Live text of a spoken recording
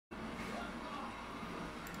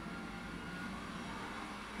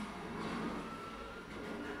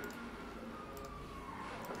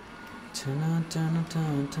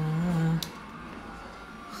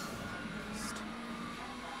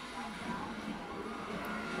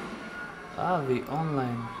Are we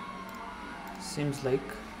online? Seems like.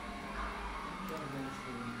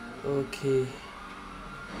 Okay.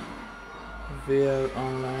 We are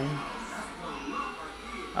online.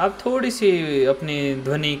 आप थोड़ी सी अपनी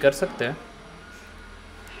ध्वनि कर सकते हैं?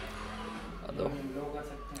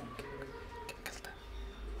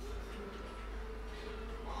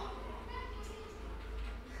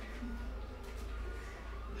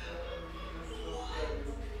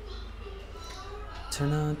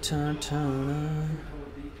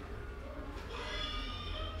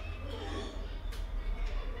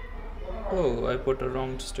 Oh, I put a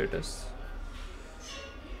wrong status.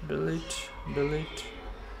 Delete.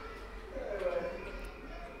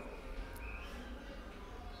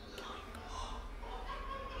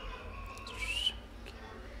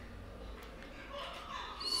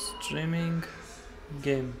 Streaming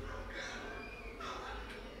game.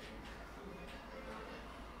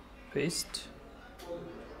 Paste.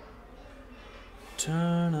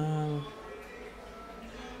 Turn on.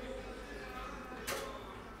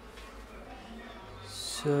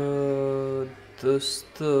 So,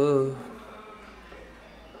 दोस्तों,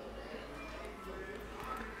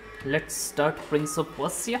 let's start Prince of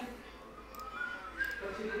Persia.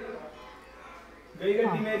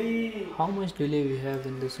 How much delay we have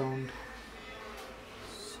in the sound?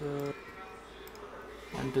 So,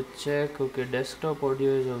 and to check, okay, desktop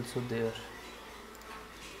audio is also there.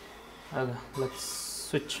 Okay, let's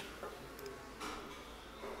switch.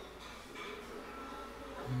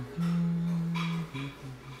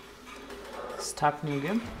 Start new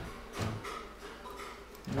game.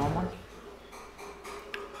 Normal.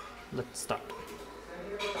 Let's start.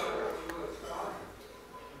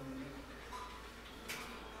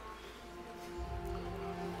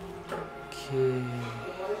 Okay.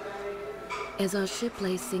 As our ship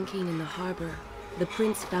lay sinking in the harbor, the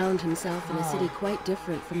prince found himself in a city quite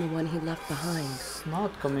different from the one he left behind. It's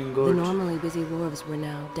not coming good. The normally busy wharves were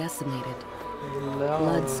now decimated.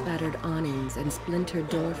 Blood-spattered awnings and splintered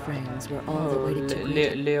door frames were all that waited to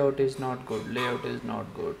greet. Layout is not good. Layout not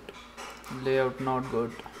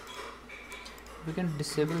good. We can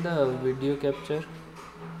disable the video capture,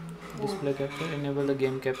 display capture, enable the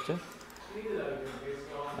game capture.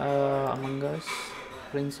 Among Us,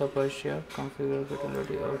 Prince of Persia, configure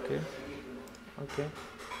fidelity. Okay.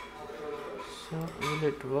 So will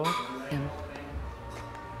it work?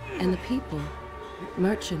 And the people,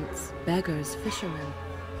 merchants, beggars, fishermen,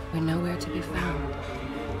 were nowhere to be found.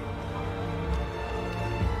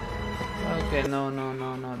 Okay, no.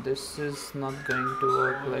 This is not going to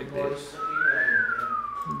work like this.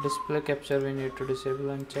 Display capture we need to disable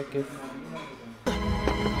and check if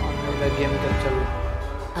only the game capture.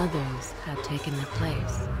 Others had taken their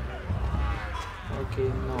place. Okay,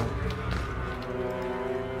 no.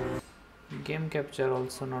 Game capture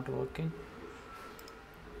also not working.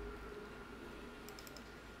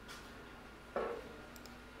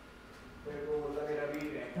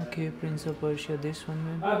 Okay, Prince of Persia, this one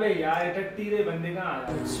maybe.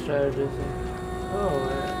 Let's try this.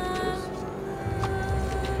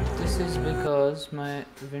 This is because my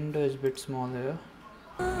window is a bit small here.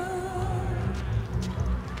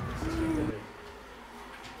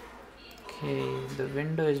 Okay, the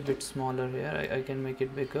window is a bit smaller here. I can make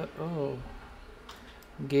it bigger. Oh,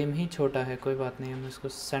 game ही छोटा है, कोई बात नहीं, हम इसको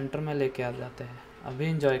centre में लेके आ जाते हैं. अभी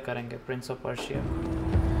एंजॉय करेंगे प्रिंस ऑफ पर्शिया.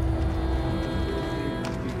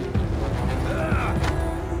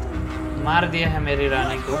 मार दिया है मेरी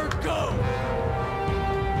रानी को.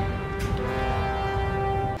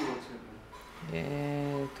 ये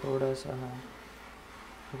थोड़ा सा.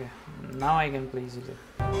 Okay, now I can play easily.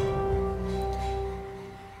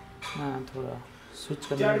 हाँ, थोड़ा स्विच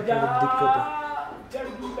करने में थोड़ी दिक्कत है.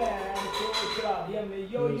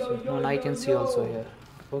 And I can see also here.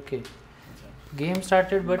 Okay, game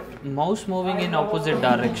started but mouse moving in opposite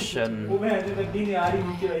direction.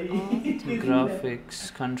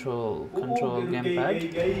 Graphics, control gamepad.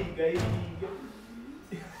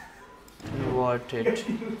 What it?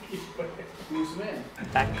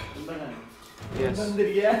 Attack. Yes.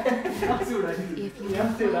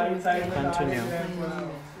 Continue.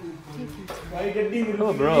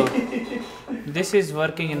 Oh bro, this is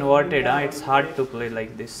working in inverted, huh? It's hard to play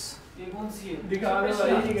like this.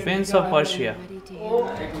 Prince of Persia.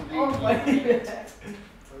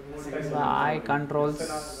 Eye controls.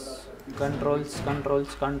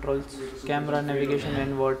 Camera navigation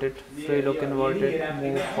inverted. Free look inverted.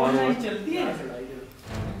 Move forward.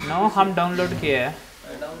 No, हम download किया है.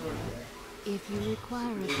 If you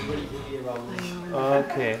require it,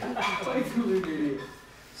 okay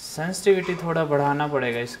sensitivity थोड़ा बढ़ाना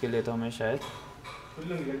पड़ेगा इसके लिए तो हमें शायद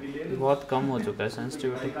बहुत कम हो चुका है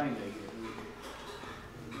sensitivity.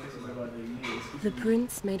 The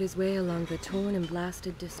prince made his way along the torn and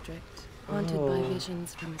blasted district, haunted by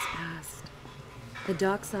visions from his past. The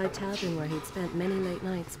dockside tavern where he'd spent many late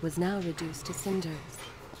nights was now reduced to cinders.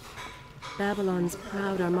 Babylon's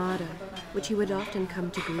proud armada, which he would often come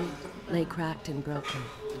to greet, lay cracked and broken,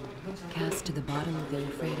 cast to the bottom of the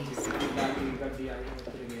Euphrates.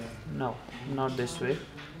 No, not this way.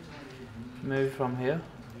 Maybe from here.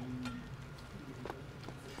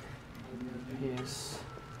 Yes.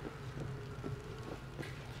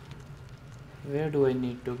 Where do I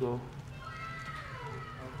need to go?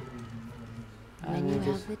 When you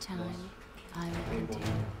have the time, I will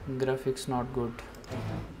continue. Graphics not good.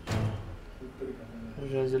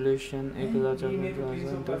 Resolution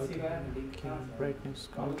 1024 brightness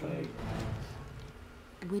control.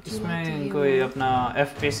 इसमें कोई अपना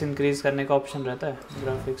FPS increase करने का option रहता है.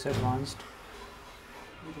 Graphics advanced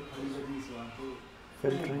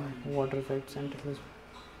filtering water effects and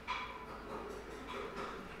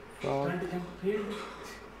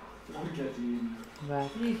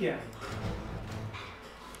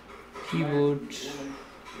keyboard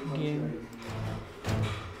game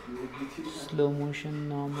slow motion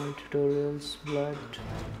normal tutorials blood.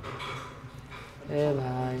 ए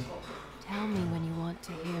भाई Tell me when you want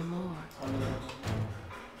to hear more.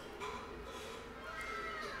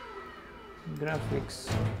 Graphics,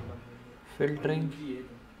 filtering,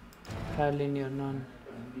 trilinear, none,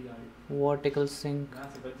 vertical sync,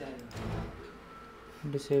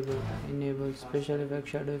 disable, enable, special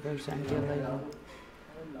effects, shadow effects, anti-aliasing,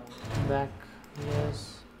 back, yes,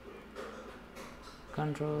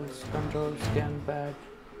 controls,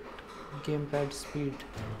 gamepad speed.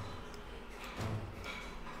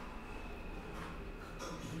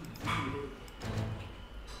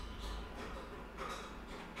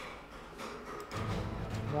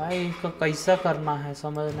 भाई इसको कैसा करना है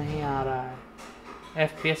समझ नहीं आ रहा है.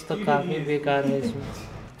 FPS तो काफ़ी बेकार है इसमें.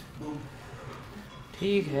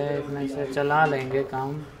 ठीक है इतने से चला लेंगे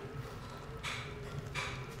काम.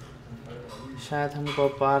 शायद हमको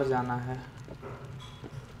पार जाना है.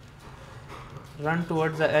 Run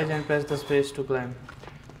towards the edge and press the space to climb.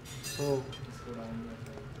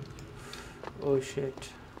 Oh shit.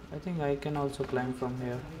 I think I can also climb from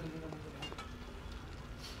here.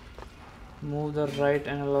 Move the right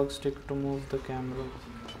analog stick to move the camera.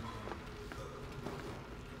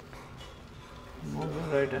 Move the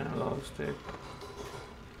right analog stick.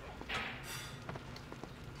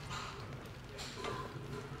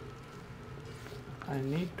 I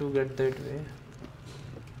need to get that way.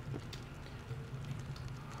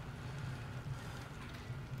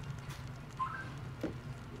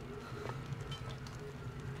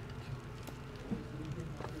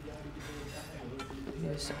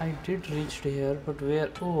 Yes, I did reach here, but where?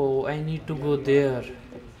 Oh, I need to go there.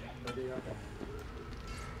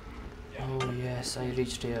 Oh yes, I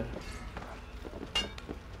reached here.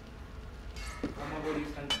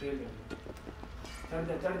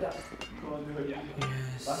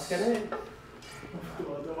 Yes.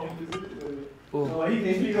 Oh.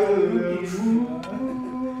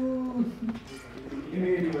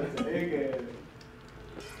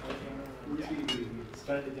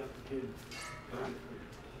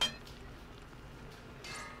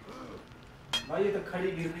 भाई ये तो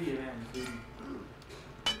खड़ी गिर रही है ma'am.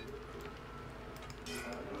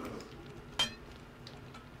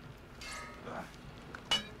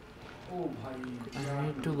 Oh भाई. I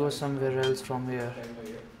need to go somewhere else from here.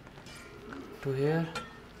 To here.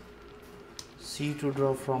 C to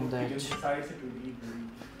drop from the edge.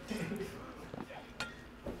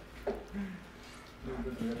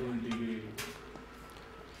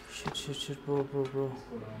 Shit, bro.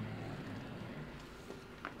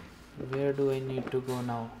 Where do I need to go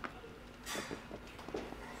now?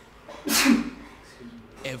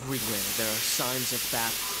 Everywhere there are signs of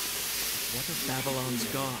battle. What of Babylon's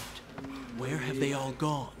god? Where have they all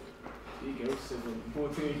gone?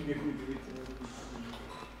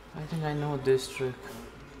 I think I know this trick.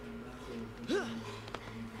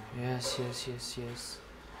 Yes.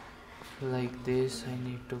 Like this I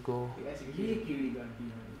need to go.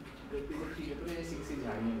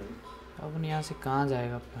 अब यहाँ से कहाँ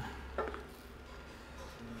जाएगा अपना?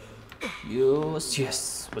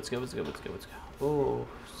 Yes, बच गया. Oh,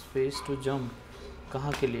 space to jump.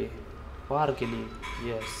 कहाँ के लिए? पार के लिए.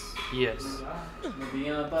 Yes.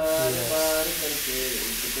 नदियाँ पार करके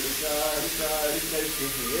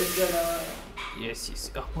Yes.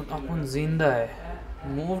 अपन जिंदा है.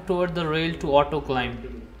 Move toward the rail to auto climb.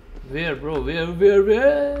 Where, bro? Where?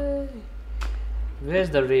 Where's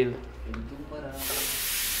the rail?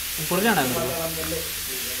 ऊपर जाना है मेरे को.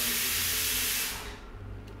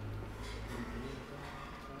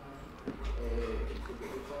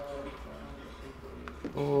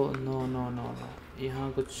 Oh no.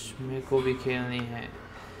 यहाँ कुछ मेरे को भी खेलनी है.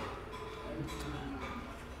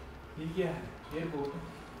 ये क्या है? Airport.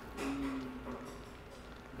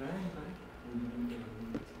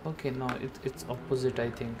 Okay, no, it's opposite, I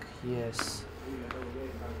think. Yes.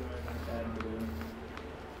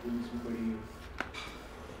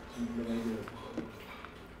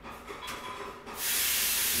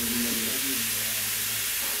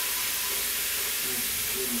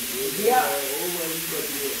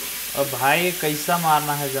 अब भाई कैसा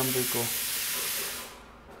मारना है जंपी को?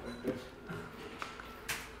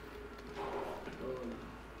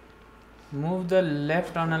 Move the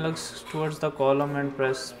left analog towards the column and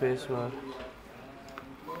press spacebar.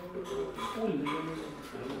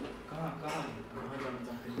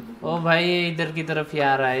 ओ भाई ये इधर की तरफ ही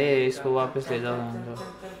आ रहा है, इसको वापस ले जाओ हम.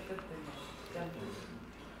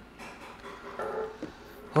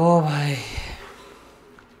 ओ भाई.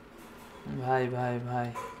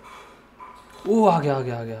 ओ आ गया.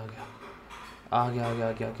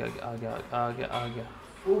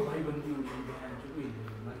 ओ भाई बंदी उठी है.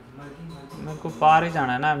 मेरे को पार ही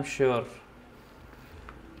जाना है ना, आई एम श्योर,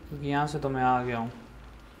 क्योंकि यहाँ से तो मैं आ गया हूँ.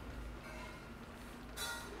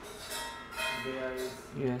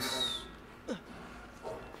 यस.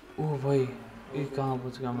 ओ भाई ये कहाँ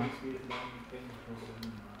पहुँच गया मैं?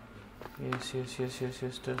 यस.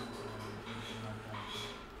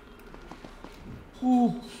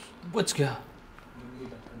 बच गया.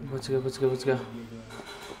 यस.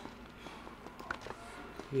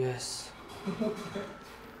 यस.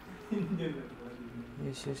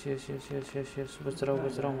 बच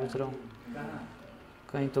रहा हूँ.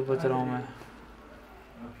 कहीं तो बच रहा हूँ मैं.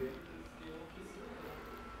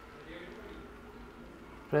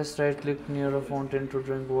 Press right click near a fountain to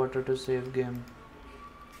drink water to save game.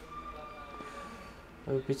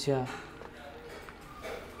 अभी पीछे आ.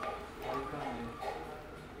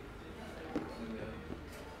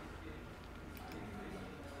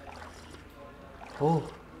 Oh,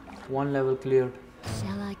 one level cleared.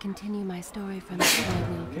 Shall I continue my story from here? I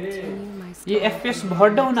will continue my story. ये FPS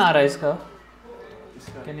बहुत डाउन आ रहा है इसका.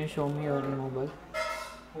 Can you show me your mobile?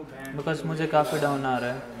 Because मुझे काफी down आ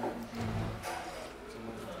रहा है.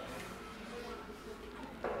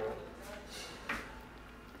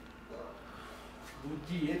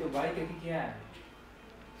 ये तो बाइक है कि क्या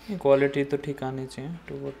है? क्वालिटी तो ठीक आनी चाहिए.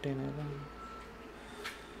 240 है.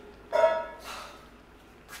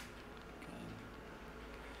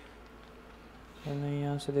 नहीं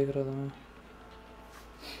यहाँ से देख रहा था मैं.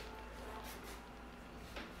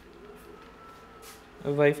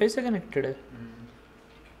 वाईफाई से कनेक्टेड है.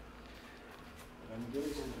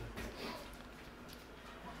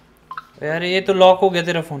 यार ये तो लॉक हो गया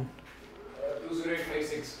तेरा फोन.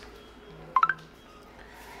 20856.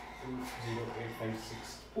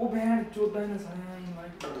 ओ बहन 14 ने सारा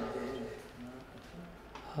इनवाइट कर.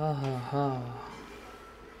 हाँ.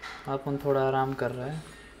 अपन थोड़ा आराम कर रहा है.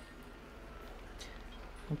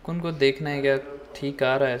 अपन को देखना है क्या ठीक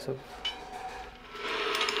आ रहा है सब.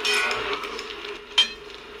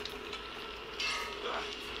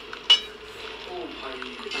 I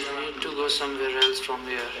need to go somewhere else from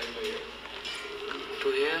here to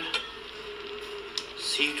here.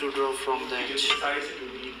 C to drop from the edge.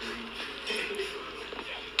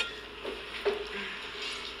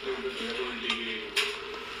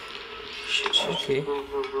 Okay.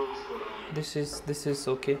 This is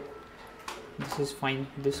okay. This is fine.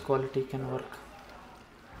 This quality can work.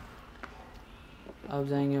 अब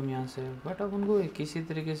जाएंगे हम यहाँ से. बट अब उनको किसी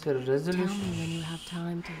तरीके से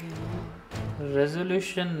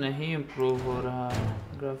रेजोल्यूशन नहीं इम्प्रूव हो रहा है.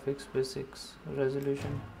 Graphics basics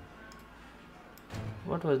resolution.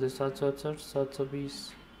 What was this? 768 720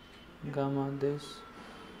 gamma. This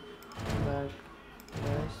back.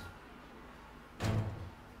 Yes.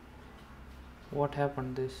 What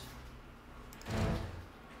happened this?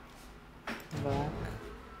 Back.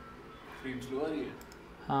 Frames लो आ रही है.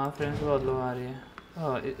 हाँ फ्रेम्स बहुत लो आ रही है.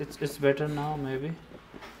 Oh, it's better now maybe.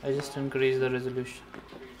 I just increase the resolution.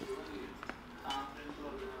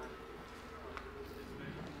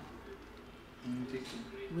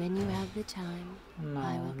 When you have the time,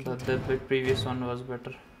 I will No, the continue. previous one was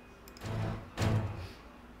better.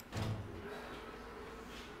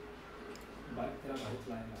 Bike तेरा भाई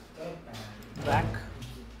चलाएगा. Back.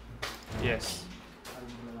 Yes.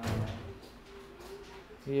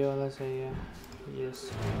 ये वाला सही है. Yes.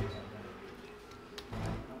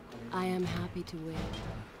 I am happy to wait.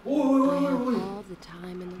 ओए ओए I ओए have ओए all the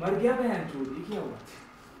time in the मर world. गया बहन चोद, ये क्या हुआ?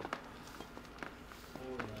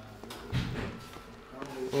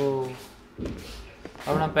 ओह,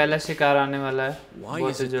 अपना पहला शिकार आने वाला है Why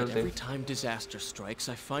बहुत is ही it that जल्दी। every time disaster strikes,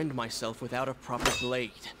 I find myself without a proper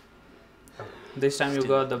blade? This time you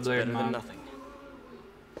Still, got the it's blade, better than man. nothing.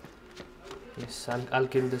 Yes, I'll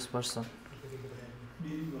kill this person.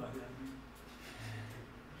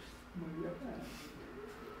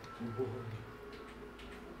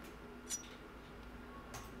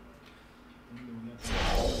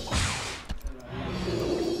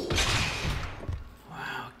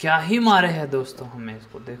 क्या ही मारे हैं दोस्तों हमें,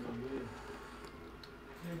 इसको देखो।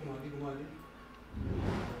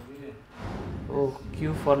 ओह,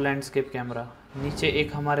 Q for landscape camera. नीचे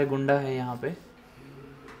एक हमारे गुंडा है यहाँ पे,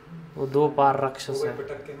 वो 2 पार राक्षस है।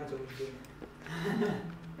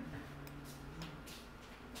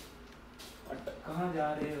 कहाँ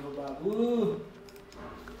जा रहे हो बाबू?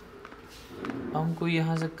 हमको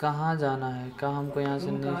यहाँ से कहाँ जाना है? कहाँ हमको यहाँ से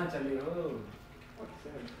तुम नहीं? कहाँ चले हो?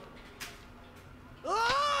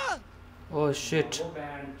 ओह शिट, वो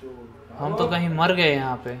बहन चोद। हम तो कहीं मर गए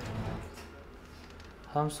यहाँ पे।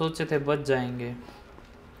 हम सोचे थे बच जाएंगे।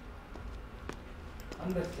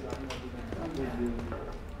 अंदर से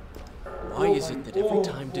Why is it that every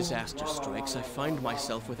time disaster strikes, I find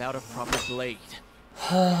myself without a proper blade?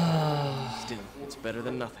 Still, it's better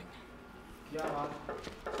than nothing. क्या बात?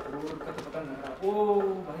 रोड का तो पता नहीं रहा। ओ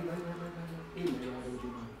भाई भाई भाई भाई, ये मेरा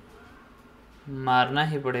रोड। मारना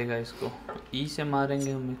ही पड़ेगा इसको। ई से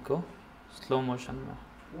मारेंगे हम इसको स्लो मोशन में।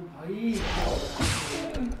 ओ भाई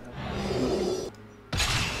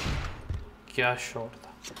क्या शॉट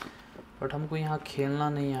था, बट हमको यहाँ खेलना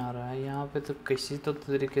नहीं आ रहा है। यहाँ पे तो किसी तो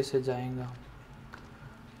तरीके से जाएगा हम।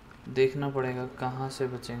 देखना पड़ेगा कहाँ से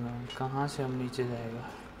बचेंगे हम, कहाँ से हम नीचे जाएगा।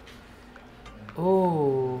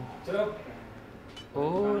 ओह चलो।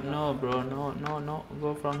 Oh no bro, no no no,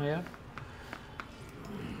 go from here.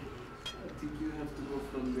 I think you have to go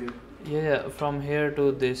from there. Yeah, from here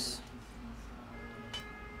to this.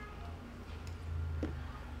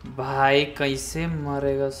 भाई कैसे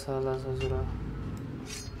मरेगा साला ससुरा।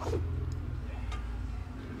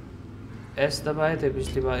 एस दबाए थे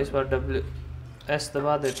पिछली बार, इस बार डब्ल्यू एस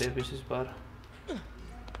दबा देते पिछली बार।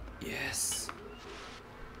 Yes,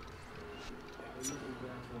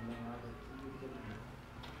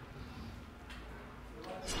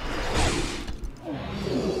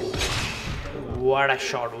 what a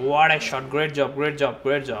shot, what a shot, great job, great job,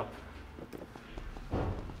 great job.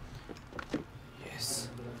 Yes.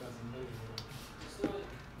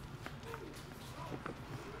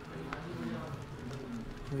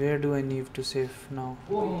 Where do I need to save now?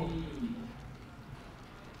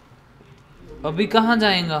 अभी कहाँ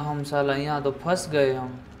जाएंगे हम साला, यहाँ तो फंस गए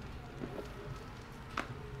हम।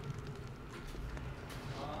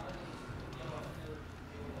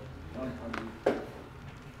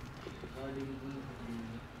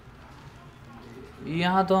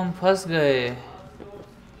 यहाँ तो हम फंस गए।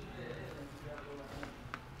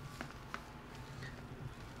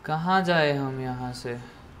 कहाँ जाए हम यहाँ से?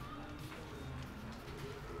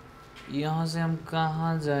 यहाँ से हम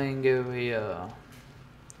कहाँ जाएंगे भैया?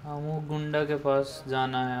 हम वो गुंडा के पास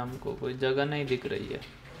जाना है हमको, कोई जगह नहीं दिख रही है।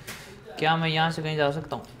 क्या मैं यहाँ से कहीं जा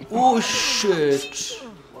सकता हूँ? ओह शिट,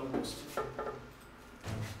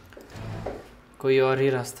 कोई और ही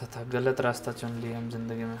रास्ता था, गलत रास्ता चुन लिया हम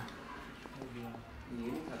जिंदगी में।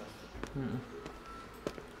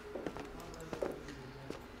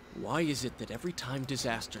 Why is it that every time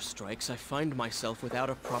disaster strikes, I find myself without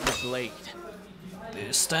a proper blade?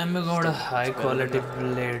 This time we got a high quality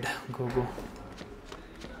blade. Go.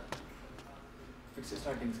 फिर से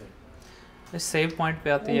स्टार्टिंग से। इस सेव पॉइंट पे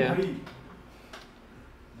आती है।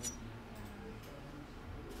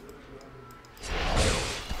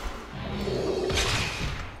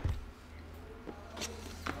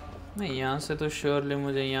 नहीं, यहाँ से तो श्योरली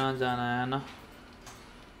मुझे यहाँ जाना है ना।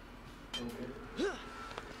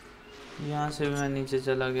 यहाँ से मैं नीचे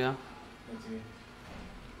चला गया।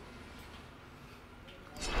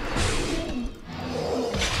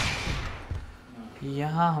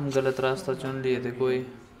 यहाँ हम गलत रास्ता चुन लिए थे कोई।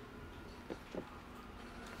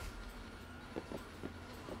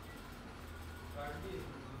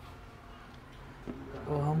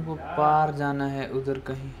 वो हमको पार जाना है उधर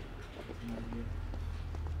कहीं।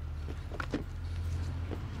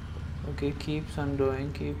 Okay, keep on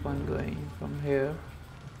going from here.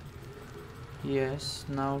 Yes,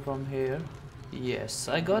 now from here. Yes,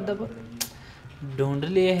 I got the ढूंढ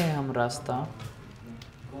लिए है हम रास्ता।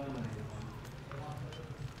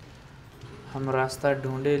 हम रास्ता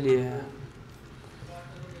ढूंढे लिए हैं।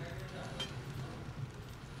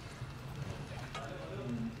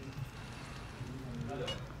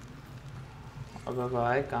 अबे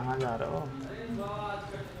भाई कहाँ जा रहे हो?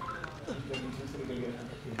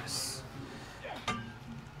 Yes.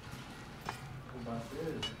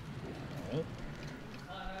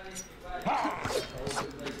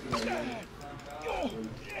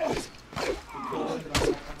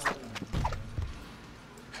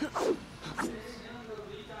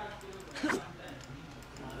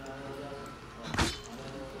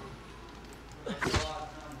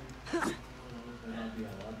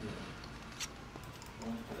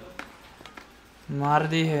 मार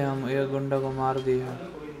दी है हम, ये गुंडा को मार दी है।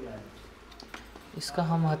 इसका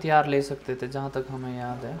हम हथियार ले सकते थे जहाँ तक हमें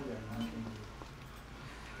याद है।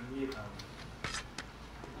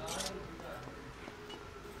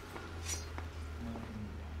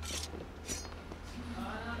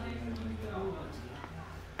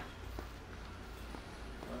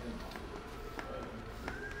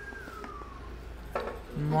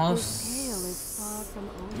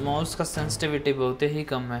 माउस का सेंसिटिविटी बहुत ही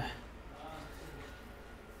कम है।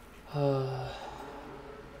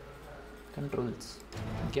 Controls,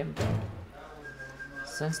 gamepad,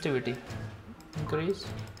 sensitivity, increase.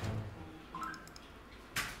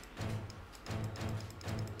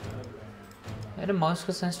 अरे माउस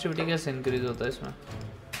का सेंसिटिविटी कैसे इंक्रीज होता है इसमें?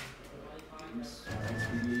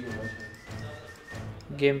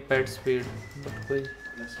 गेम पैड स्पीड, बट कोई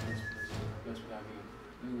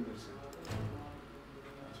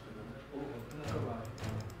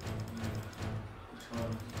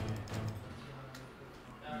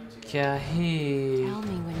क्या ही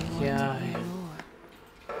क्या है।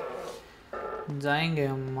 जाएंगे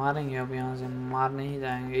हम, मारेंगे अब यहाँ से, मारने ही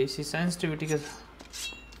जाएंगे इसी सेंसिटिविटी के।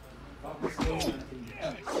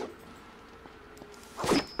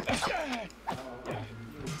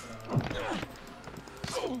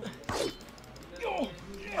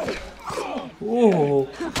 ओह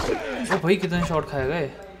भाई कितने शॉट खाए गए।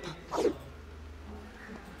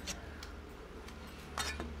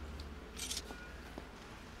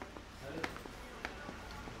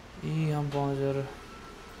 हम पहुंच रहे।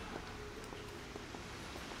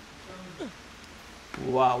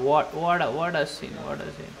 Wow, what a scene, what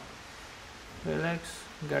a scene. Relax,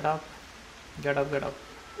 get up, get up, get up.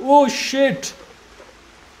 Oh shit!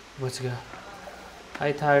 बच गया।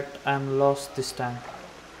 I thought I'm lost this time.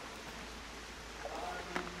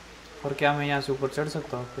 और क्या मैं यहाँ से ऊपर चढ़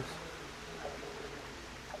सकता हूँ वापस?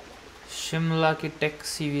 शिमला की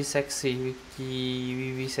टैक्सी भी सेक्सी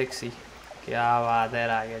वी सेक्सी। क्या बात है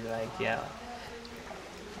राकेश भाई, क्या।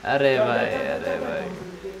 अरे भाई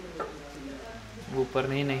ऊपर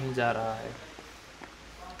नहीं जा रहा है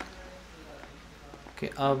कि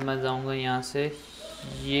अब मैं जाऊंगा यहाँ से।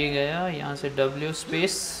 ये गया यहाँ से, W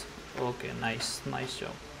space. Okay nice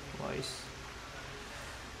job vice.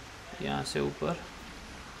 यहाँ से ऊपर,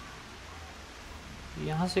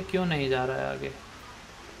 यहाँ से क्यों नहीं जा रहा है आगे?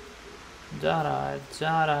 जा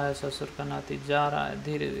रहा है ससुर का नाती, जा रहा है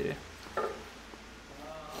धीरे धीरे।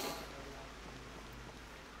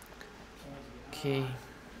 Okay.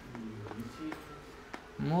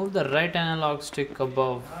 Move the right analog stick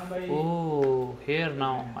above. Oh, here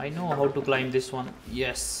now. I know how to climb this one.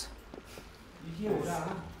 Yes.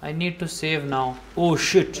 I need to save now. Oh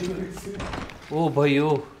shit. Oh भाई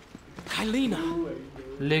oh. Kylina.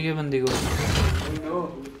 ले गए बंदी को.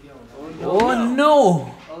 Oh no.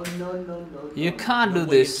 Oh no. You can't do We're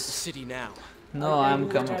way into the this. city now. No, I'm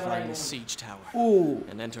coming. Climb the siege tower. Ooh.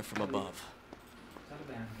 And enter from above.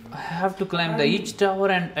 I have to climb the each tower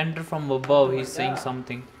and enter from above. He's saying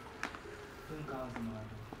something.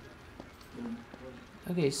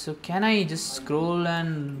 Okay, so can I just scroll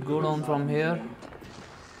and go down from here?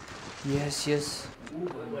 Yes.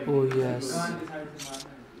 Oh yes.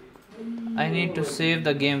 I need to save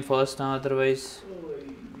the game first now, otherwise.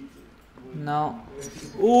 Now.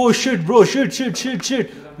 Oh shit, bro!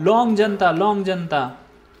 Shit! Long janta.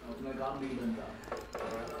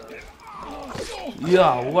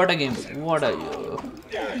 Yeah, what a game! What a.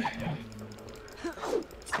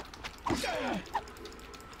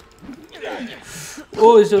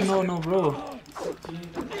 Oh, so no, bro.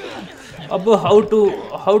 Abba, how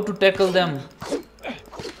to tackle them?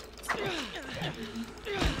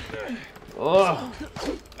 Oh.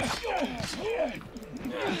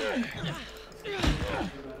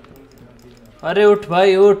 अरे उठ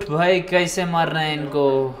भाई कैसे मारना है इनको?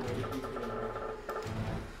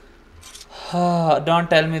 Don't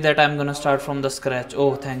tell me that I'm gonna start from the scratch.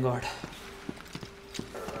 Oh, thank God.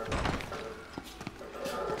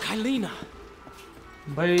 Kylina.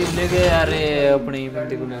 भाई ले गए यार अपनी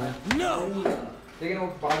बंदी को ले गए। No. लेकिन वो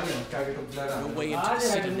बाद में क्या के तो blur We're way into the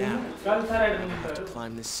city now. Have to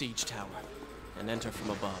climb this siege tower and enter from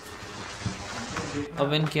above.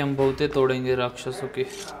 अब इनकी हम बहुते तोड़ेंगे राक्षसों की।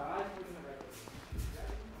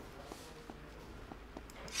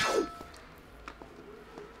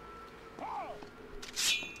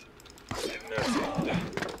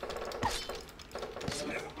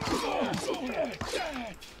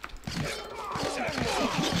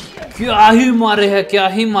 क्या ही मारे है, क्या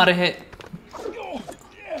ही मारे है।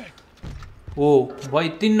 ओ भाई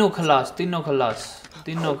तीनों खलास, तीनों खलास,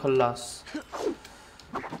 तीनों खलास।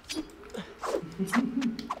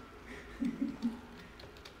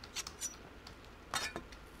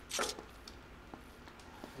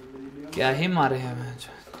 क्या ही मारे हैं मैच।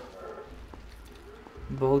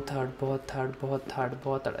 बहुत हार्ड, बहुत हार्ड, बहुत हार्ड,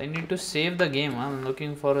 बहुत hard. I need to save the game. I am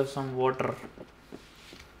looking for some water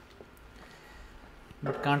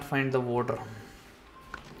but can't find the water.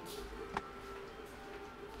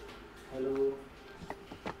 Hello.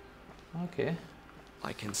 Okay.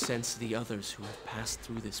 I can sense the others who have passed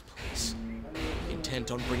through this place,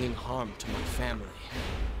 intent on bringing harm to my family.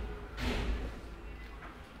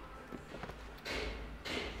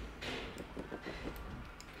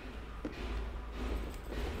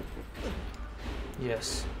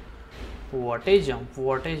 Yes. What a jump,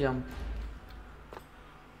 what a jump.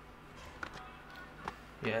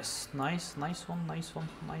 Yes, nice, nice one, nice one,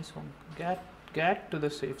 nice one. Get to the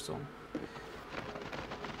safe zone.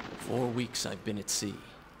 4 weeks I've been at sea,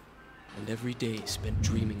 and every day spent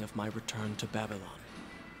dreaming of my return to Babylon.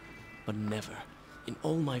 But never, in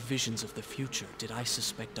all my visions of the future, did I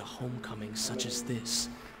suspect a homecoming such as this.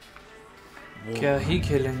 क्या War. ही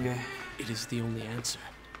खेलेंगे? It is the only answer.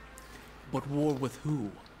 But war with who?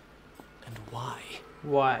 And why?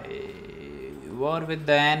 Why? War with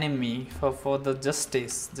the enemy for the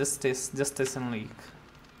justice in league.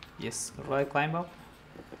 Yes, right, climb up.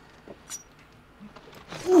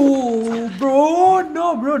 Oh, bro, no,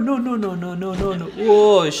 bro, no, no, no, no, no, no, no.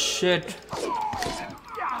 Oh shit!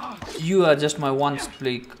 You are just my one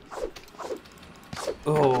spleak.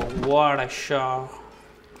 Oh, what a shot!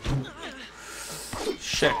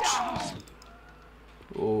 Shit!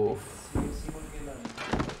 Oh.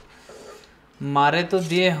 मारे तो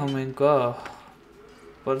दिए हम इनको,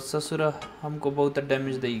 पर ससुरा हमको बहुत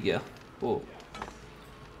damage दे गया। ओ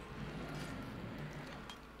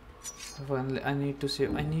I need to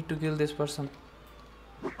save, I need to kill this person.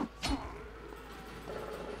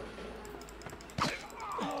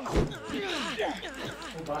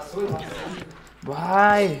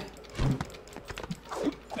 भाई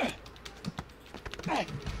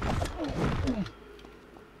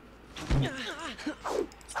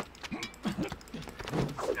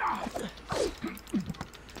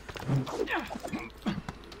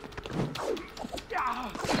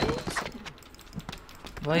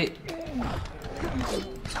भाई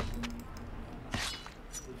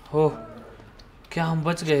हो, क्या हम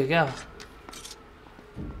बच गए क्या?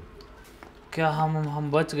 क्या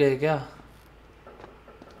हम बच गए क्या?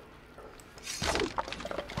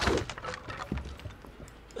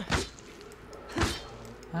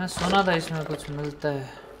 मैंने सुना था इसमें कुछ मिलता है।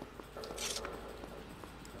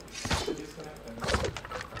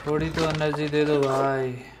 थोड़ी तो एनर्जी दे दो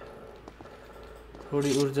भाई,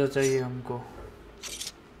 थोड़ी ऊर्जा चाहिए हमको।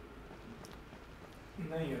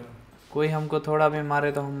 नहीं कोई हमको थोड़ा भी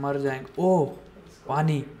मारे तो हम मर जाएंगे। ओह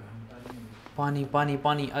पानी पानी पानी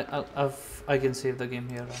पानी। I can save the game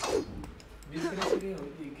here.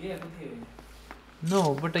 No,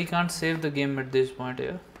 but I can't save the game at this point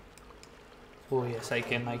here. Oh yes, I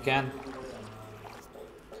can.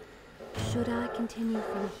 Should I continue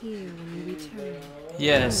from here when you return?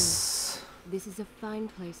 Yes. This is a fine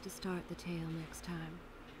place to start the tale next time.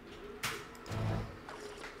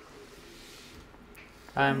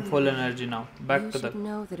 I am full energy now. Back You to the... should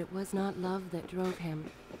know that it was not love that drove him,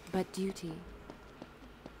 but duty.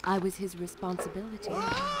 I was his responsibility.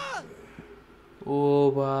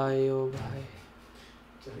 Oh bhai, oh bhai.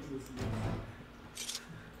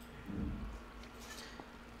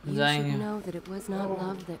 You should know that it was not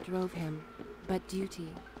love that drove him, but duty.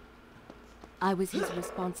 I was his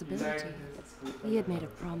responsibility. He had made a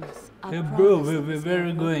promise. A Hey bro, promise where are we that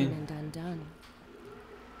was going? broken and undone.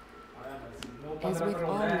 As with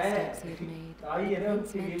all mistakes he had made, the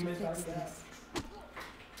prince meant to fix this.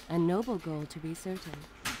 A noble goal to be certain,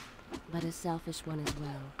 but a selfish one as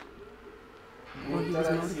well. For he was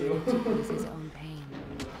motivated to ease his own pain.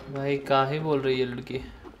 भाई काहे बोल रही है लड़की?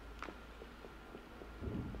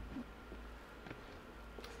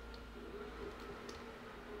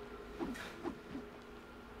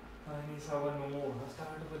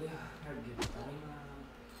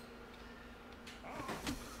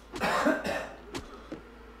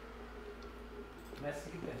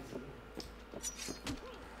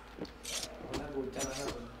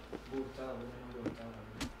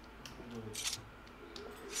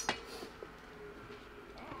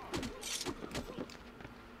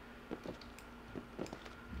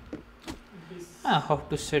 Ah, how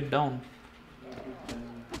to sit down.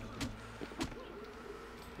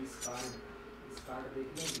 Discard देख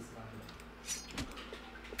लो discard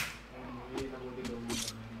ये ना बोली लोग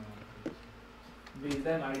भेज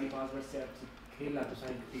दे आईडी पासवर्ड से आप खेला तो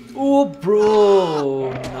side Oh bro,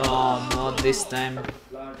 no, not this time.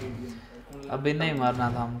 अभी नहीं मारना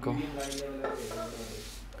था हमको.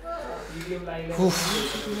 He should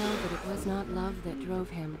know that it was not love that drove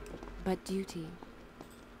him, but duty.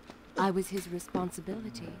 I was his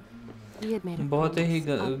responsibility. He had made a बहुत ही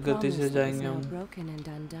promise, a गति से promise that was जाएंगे now हम. broken and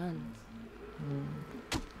undone.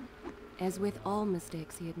 As with all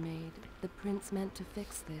mistakes he had made, the prince meant to fix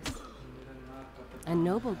this. A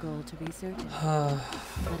noble goal, to be certain,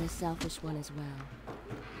 but a selfish one as well.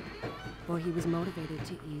 For he was motivated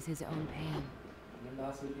to ease his own pain.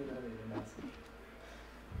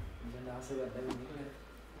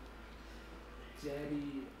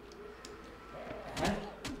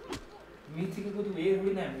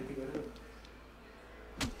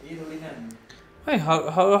 Wait,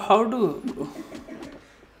 how do?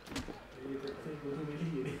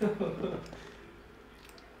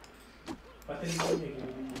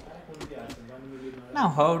 Now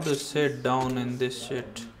how to sit down in this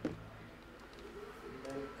shit?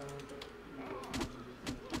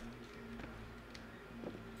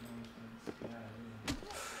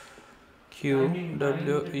 Q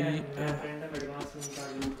W E.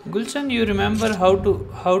 Gulshan, you remember how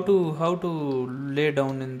to lay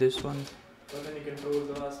down in this one? Control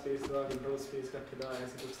दबा space का ठेला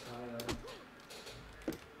ऐसे कुछ था यार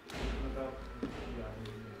मतलब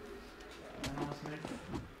announcement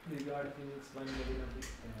regard Phoenix 1 million of this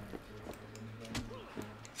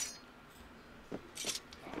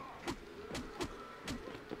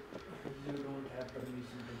you don't have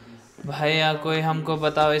permission to this भैया कोई हमको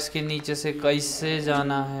बताओ इसके नीचे से कैसे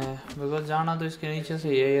जाना है. बिकॉज जाना तो इसके नीचे से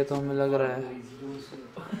ही है, ये तो हमें लग रहा है.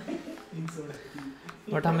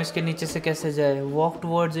 बट हम इसके नीचे से कैसे जाए? Walk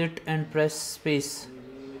towards it and press space.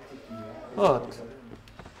 What?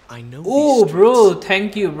 Oh bro,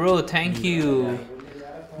 thank you bro, thank you.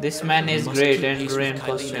 This man is great and Rain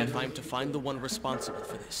question. Time to find the one responsible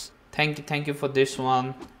for this. Thank you for this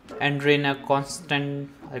one. And Raina Constant,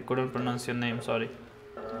 I couldn't pronounce your name, sorry.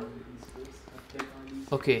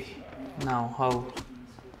 Okay, now how?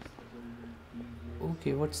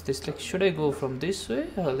 Okay, what's this? Like, should I go from this way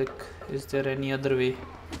or like is there any other way?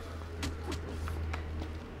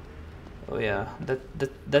 Oh yeah,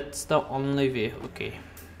 that's the only way. Okay.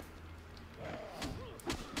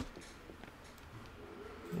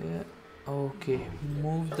 Yeah, okay.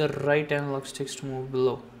 Move the right analog sticks to move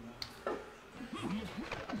below.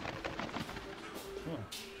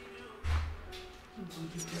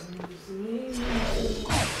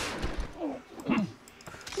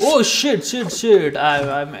 Oh shit!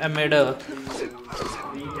 I made a.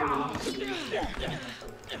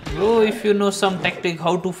 Bro, if you know some tactic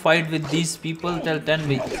how to fight with these people, tell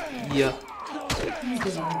me. Yeah.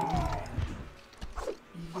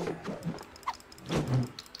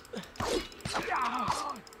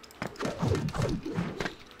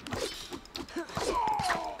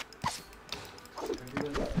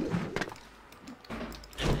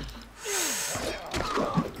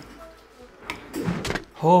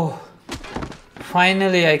 Oh,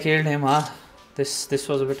 finally I killed him, huh? This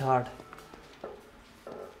was a bit hard.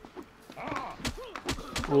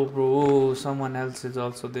 Oh bro, someone else is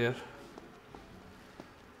also there.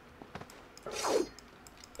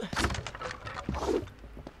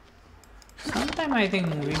 Sometime I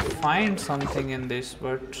think we find something in this,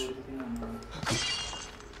 but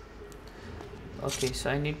okay,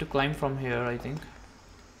 so I need to climb from here, I think.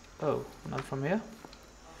 Oh, not from here?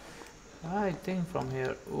 I think from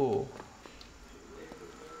here. Oh.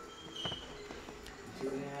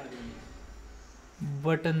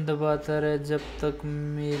 Button दबाता रहे जब तक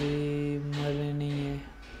मेरी मरे नहीं है,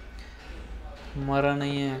 मरा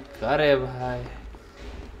नहीं है. अरे भाई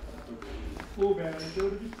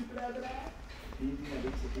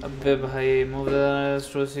अबे भाई move the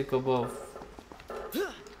joystick above.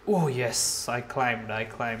 Oh yes, I climbed.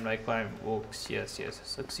 Oh yes,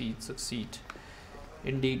 succeed.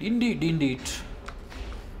 Indeed.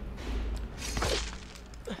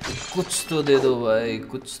 कुछ तो दे दो भाई,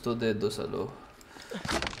 कुछ तो दे दो चलो.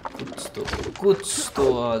 कुछ तो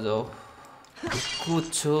आ जाओ,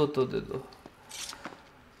 कुछ हो तो दे दो.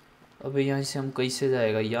 अबे यहाँ से हम कैसे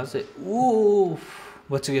जाएगा? यहाँ से ओह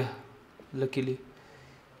बच गया लकीली.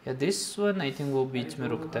 या दिस वन आई थिंक वो बीच में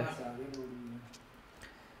रुकता है.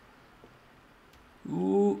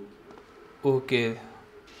 ओके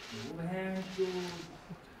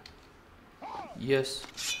यस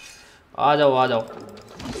आ जाओ.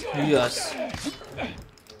 Yes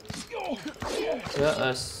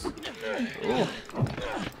Yes. Oh.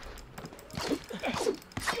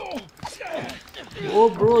 ओ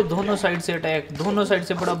ब्रो दोनों साइड से अटैक, दोनों साइड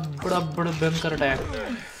से बड़ा बड़ा बड़ा भयंकर अटैक।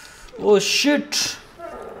 Oh shit.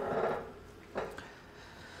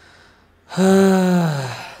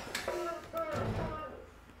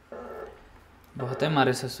 बहुत है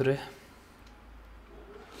मारे ससुरे।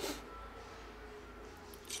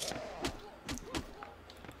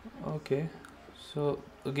 Okay, so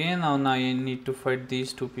again now you need to fight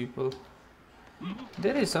these two people.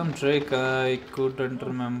 There is some trick I couldn't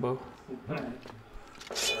remember.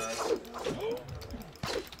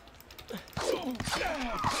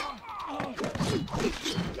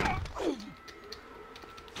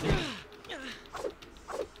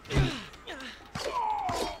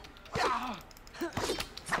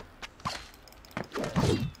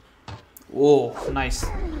 Oh, nice.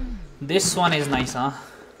 This one is nice, huh?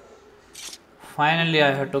 Finally,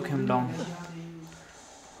 I took him down.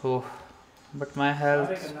 Oh, but my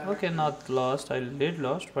health. Okay, not lost. I did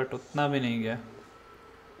lost, but utna bhi nahi gaya.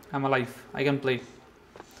 I'm alive. I can play,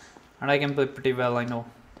 and I can play pretty well. I know.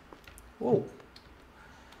 Oh.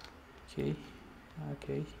 Okay.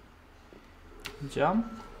 Okay. Jump.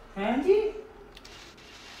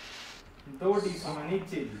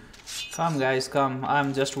 Come guys, come.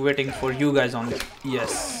 I'm just waiting for you guys only.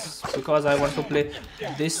 Yes, because I want to play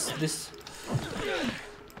this.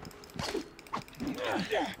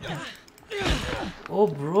 Oh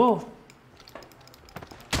bro.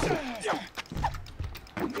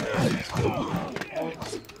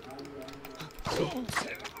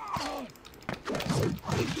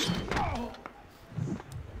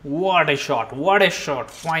 What a shot, what a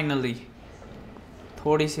shot, finally.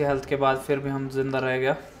 थोड़ी सी health के बाद फिर भी हम जिंदा रह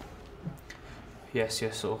गया. Yes,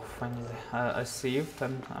 so finally I saved.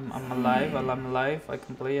 I'm alive. While I'm alive, I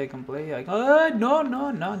can play. No,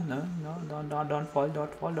 don't fall.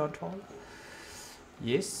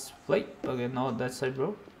 Yes, play. Okay, no, that's it,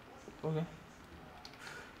 bro. Okay.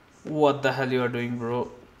 What the hell you are doing, bro?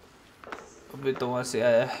 अभी तो वहाँ से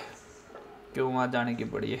आया, क्यों वहाँ जाने की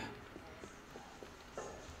पड़ी है?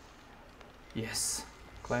 Yes,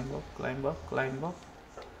 climb up.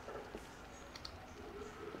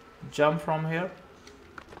 Jump from here.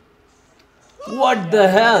 What the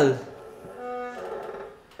hell?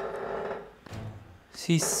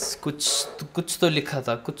 कुछ तो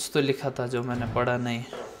लिखा था जो मैंने पढ़ा नहीं.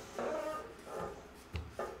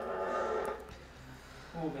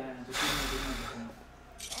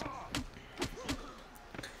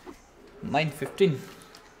 Mine 15.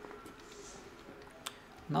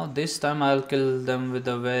 Now this time I'll kill them with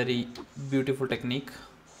a very beautiful technique.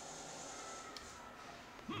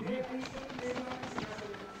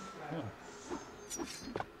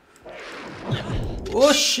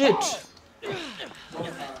 Oh shit!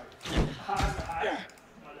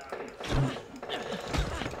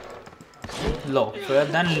 Low.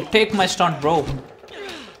 Then take my stunt, bro.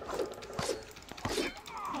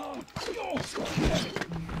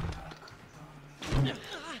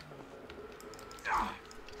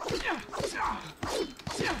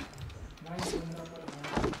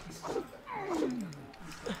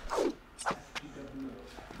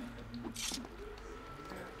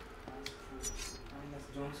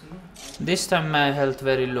 This time my health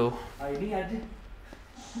very low.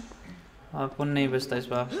 अपन नहीं बचता इस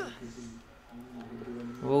बार.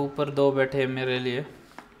 वो ऊपर दो बैठे मेरे लिए.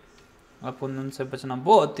 अपन उनसे बचना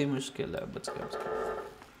बहुत ही मुश्किल है. बच गया.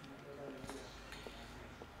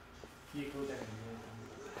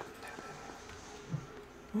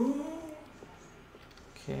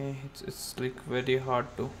 Okay, it's like very hard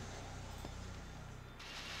to.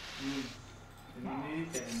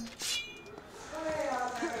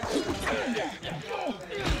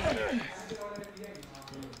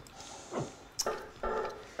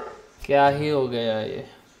 क्या ही हो गया ये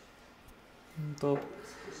तो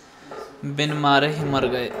बिन मारे ही मर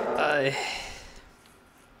गए. आए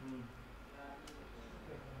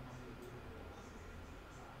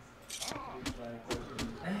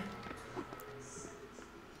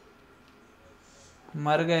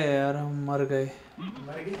मर गए यार, हम मर गए.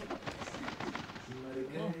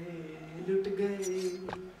 लुट गए.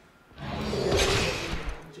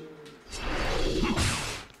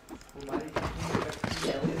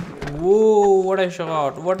 Whoa, what a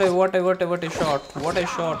shot. What a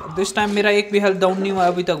shot. This time मेरा एक भी हेल्थ डाउन नहीं हुआ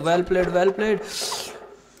अभी तक. Well played.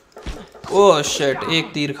 Oh shit,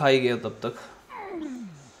 एक तीर खाई गया तब तक.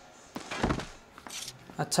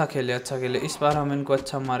 अच्छा खेले. इस बार हम इनको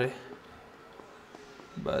अच्छा मारे.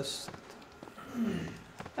 बस.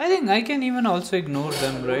 I think I can even also ignore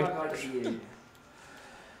them, right?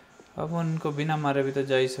 अब उनको बिना मारे भी तो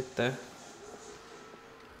जा ही सकता है।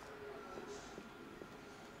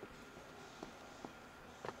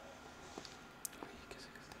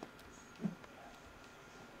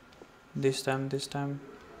 This time.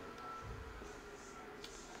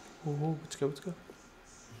 ओह बच गया।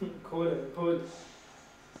 खोल।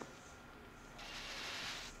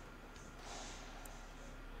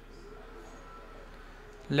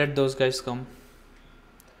 Let those guys come.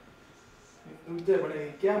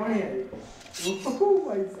 क्या बने यार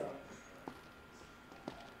भाई साहब,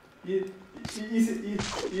 ये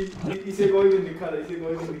इसे कोई भी दिखा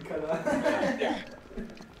रहा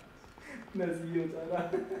नसी हो जा रहा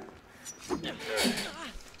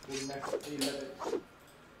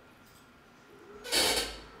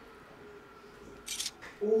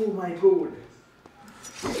Oh my god.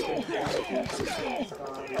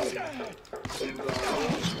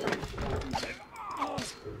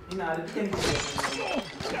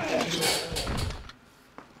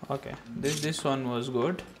 Okay, this one was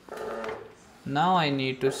good. Now I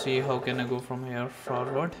need to see how can I go from here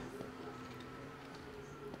forward.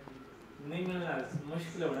 नहीं मिलना,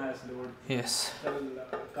 मुश्किल होना है इसलिए। Yes.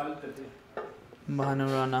 कल करते। Bhanu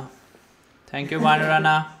Rana. Thank you, Bhanu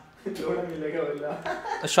Rana. थोड़ा मिलेगा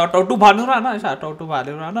वाला। Shout out to Bhanu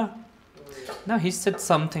Rana. No, he said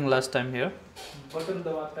something last time here. Button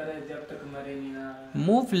दबाता रहे जब तक मरे नहीं ना।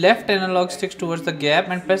 Move left analog sticks towards the gap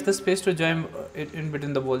and press the space to join it in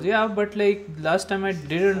between the balls. Yeah, but like last time I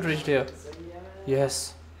didn't reach there.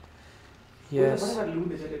 Yes.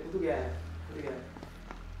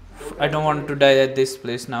 I don't want to die at this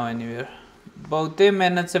place now anywhere. बहुत ही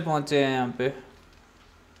मेहनत से पहुंचे हैं यहाँ पे।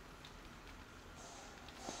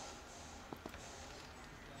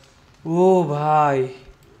 ओ भाई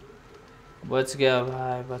बच गया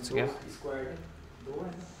भाई, बच गया।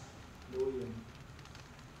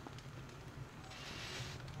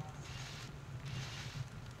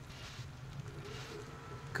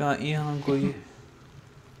 कहाँ यहाँ कोई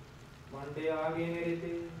मंडे आ गए मेरे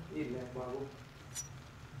थे ये ले बाबू।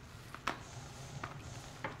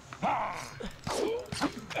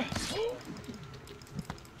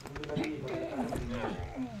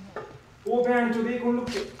 ओ बहन चोद एक लोग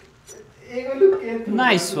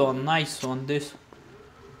Nice one.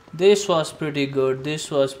 This was pretty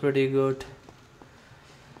good.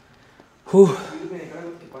 Whew.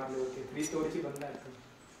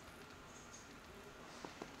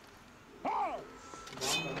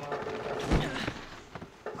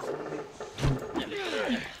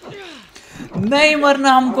 नहीं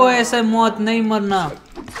मरना हमको, ऐसे मौत नहीं मरना।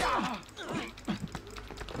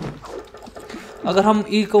 अगर हम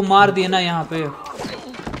ई को मार दिए ना यहाँ पे,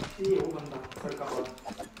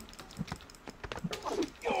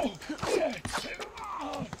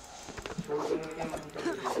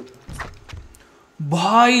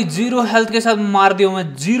 भाई 0 हेल्थ के साथ मार दिया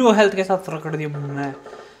मैं, 0 हेल्थ के साथ रगड़ दिया मैं,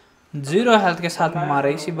 0 हेल्थ के साथ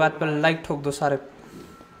मारे। इसी बात पर लाइक ठोक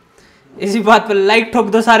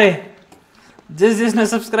दो सारे, जिसने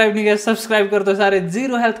सब्सक्राइब नहीं किया सब्सक्राइब कर दो सारे।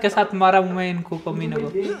 0 हेल्थ के साथ मारा मैं इनको, कमीने को।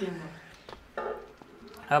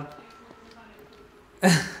 अब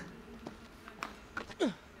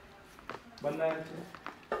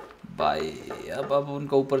भाई अब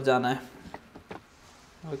उनको ऊपर जाना है।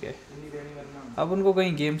 ओके अब उनको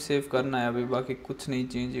कहीं गेम सेव करना है अभी, बाकी कुछ नहीं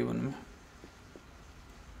चाहिए जीवन में।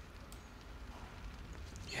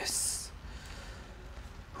 यस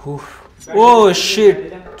ओह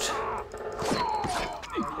शिट,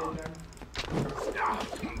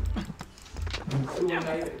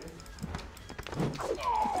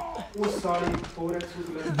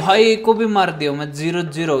 भाई को भी मार दिया मैं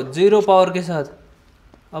 0 पावर के साथ।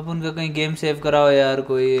 अब उनका कहीं गेम सेव कराओ यार,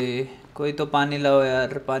 कोई तो पानी लाओ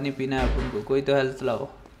यार, पानी पीना है अपन को, कोई तो हेल्थ लाओ।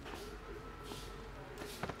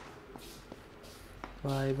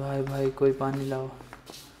 भाई कोई पानी लाओ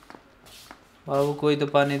बाबू, कोई तो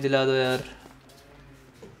पानी दिला दो यार।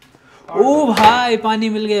 ओ भाई पानी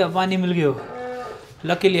मिल गया।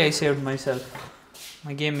 Luckily I saved myself.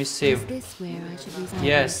 My game is saved.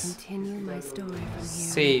 Yes.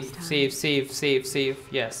 Save.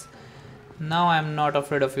 Yes. Now I'm not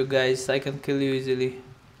afraid of you guys. I can kill you easily.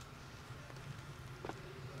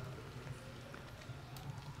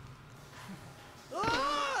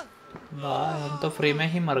 वाह हम तो फ्री में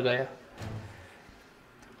ही मर गए,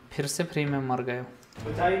 फिर से फ्री में मर गए।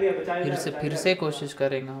 फिर से कोशिश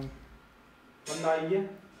करेंगे हम। बंदा आई है,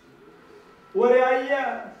 ओरे आई है।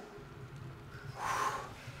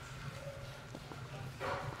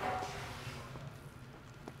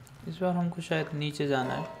 इस बार हमको शायद नीचे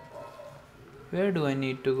जाना है। Where do I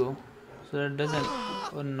need to go? So that doesn't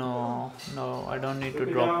Oh no, no, I don't need to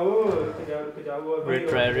रुक drop. जाओ और वहीं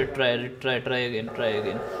Try again, try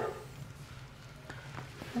again.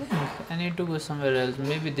 I need to go somewhere else.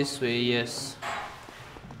 Maybe this way, yes.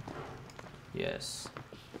 Yes.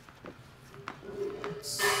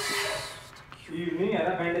 नहीं यार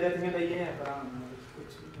band जाती में नहीं है पर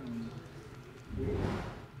कुछ नहीं।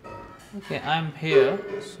 Okay, I'm here.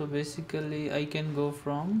 So basically, I can go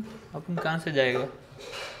from. अपन कहाँ से जाएगा?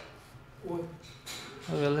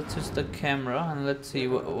 Okay, let's use the camera and let's see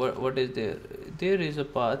what is there. There is a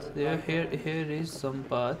path. Here is some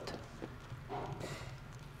path.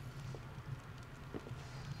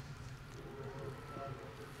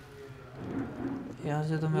 यहाँ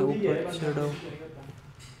से तो मैं ऊपर चढ़ूँ.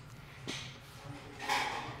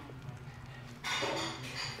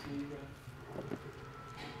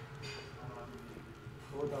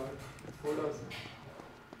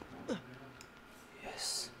 Yes.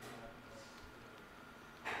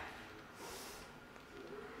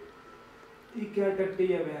 ये क्या टट्टी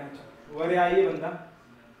है भैंस वरे आई है बंदा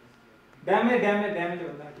डैमेज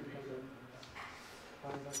बंदा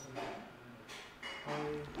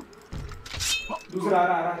दूसरा आ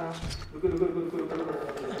रहा रुको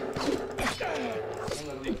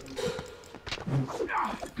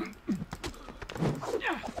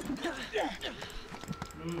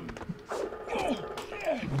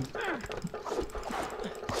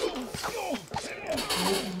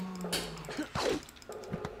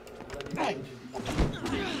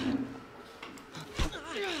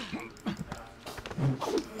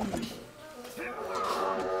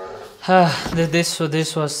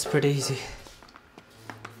This was pretty easy.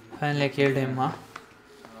 Finally I killed him, huh?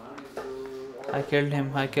 I killed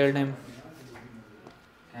him.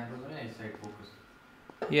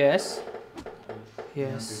 Yes.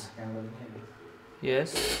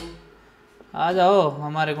 आ जाओ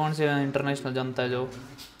हमारे कौन से इंटरनेशनल जनता है जो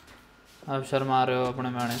आप शर्मा रहे हो अपने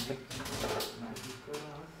में आने से.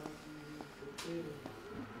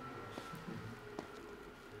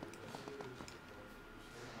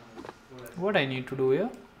 What I need to do here?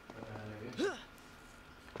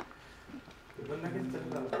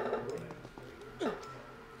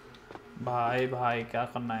 भाई क्या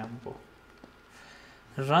करना है हमको?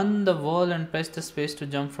 Run the wall and press the space to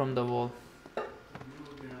jump from the wall.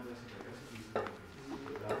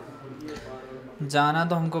 जाना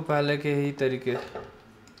तो हमको पहले के ही तरीके.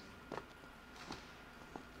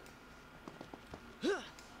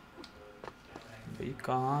 भाई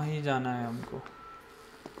कहाँ ही जाना है हमको?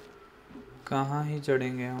 कहाँ ही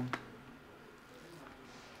चढ़ेंगे हम?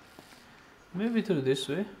 Maybe through this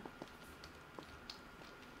way.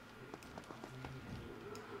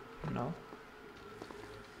 No.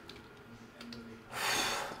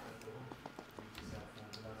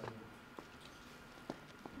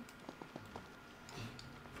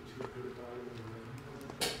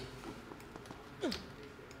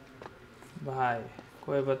 भाई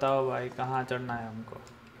कोई बताओ भाई कहाँ चढ़ना है हमको?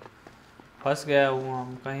 फंस गया हूँ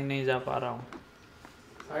हम कहीं नहीं जा पा रहा हूँ.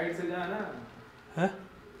 साइड से जा ना है?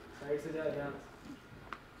 साइड से जा यहाँ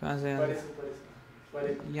कहाँ से?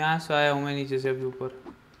 पर यहाँ से आया हूँ मैं नीचे से अभी ऊपर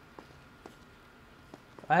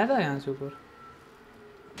आया था यहाँ से ऊपर.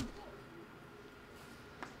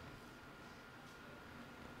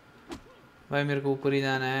 भाई मेरे को ऊपर ही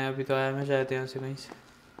जाना है अभी तो आया मैं शायद यहाँ से कहीं से.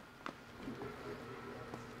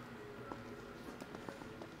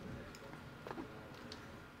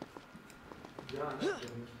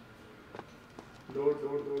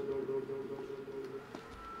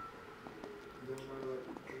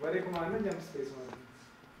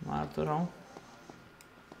 मार तो रहा हूँ.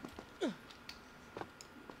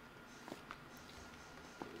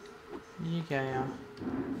 ये क्या है यहाँ?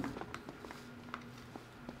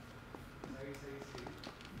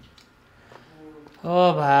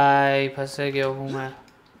 ओ भाई फंस गया हूँ मैं.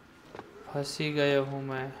 फंस ही गया हूँ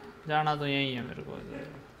मैं. जाना तो यही है मेरे को.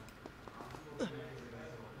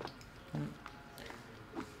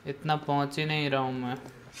 इतना पहुँच ही नहीं रहा हूँ मैं.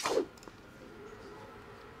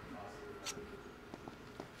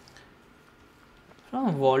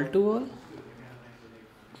 From wall to wall?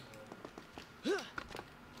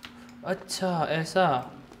 अच्छा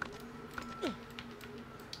ऐसा.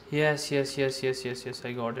 Yes,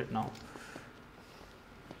 I got it now.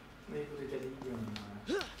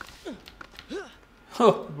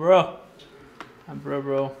 Oh, bro.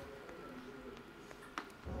 Bro.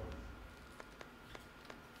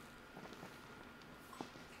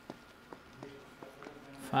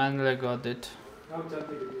 Finally I got it.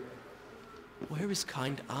 Where is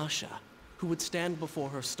kind Asha, who would stand before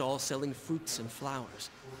her stall selling fruits and flowers?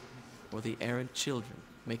 Or the errant children,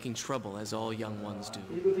 making trouble as all young ones do?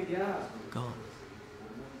 Gone.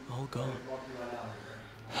 all gone.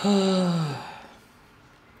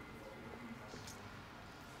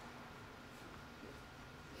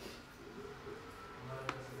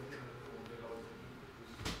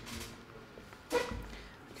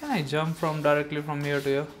 Can I jump from directly from here to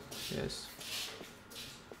here? Yes.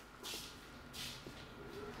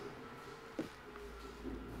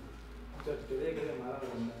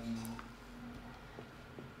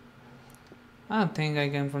 I think I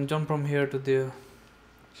can jump from here to there.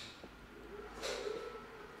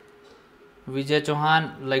 Vijay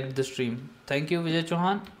Chauhan liked the stream. Thank you, Vijay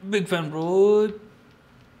Chauhan. Big fan, bro.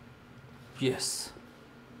 Yes.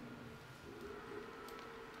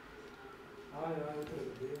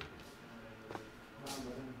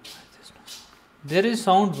 There is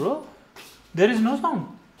sound, bro. There is no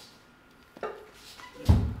sound.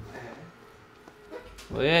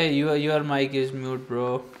 Oh, yeah, your mic is mute,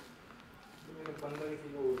 bro.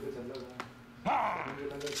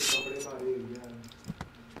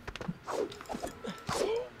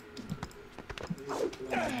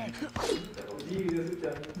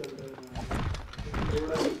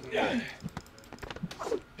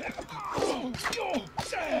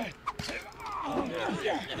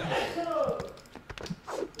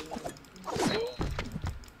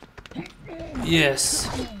 Yes.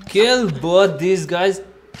 Kill both these guys.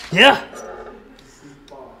 Yeah.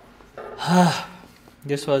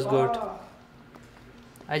 This was good.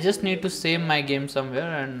 I just need to save my game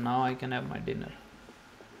somewhere and now I can have my dinner.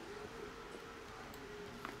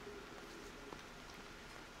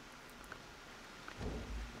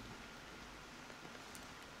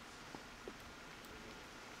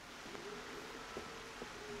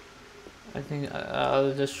 I think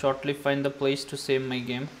I'll just shortly find the place to save my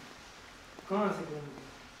game.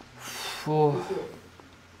 Oh.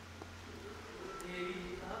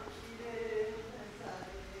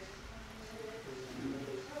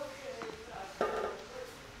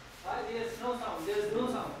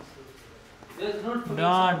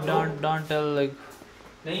 Don't tell like.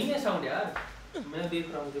 नहीं है sound यार. मैं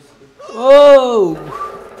देख रहा हूँ जिसको. Oh,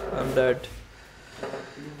 I'm dead.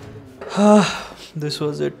 This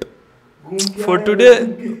was it for today.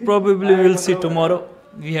 Probably we'll see tomorrow.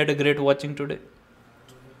 We had a great watching today.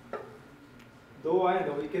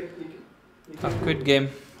 A quit game.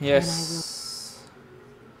 Yes.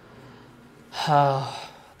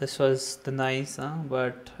 This was the nice,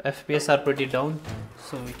 but FPS are pretty down,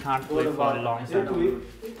 so we can't play for a long time.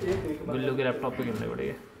 We'll look at laptop पे खेलने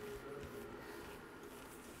पड़ेगा.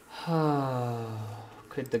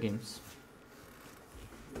 Quit the games.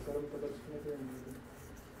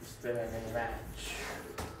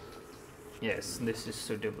 Yes, this is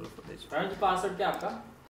suitable for this. Password क्या आपका?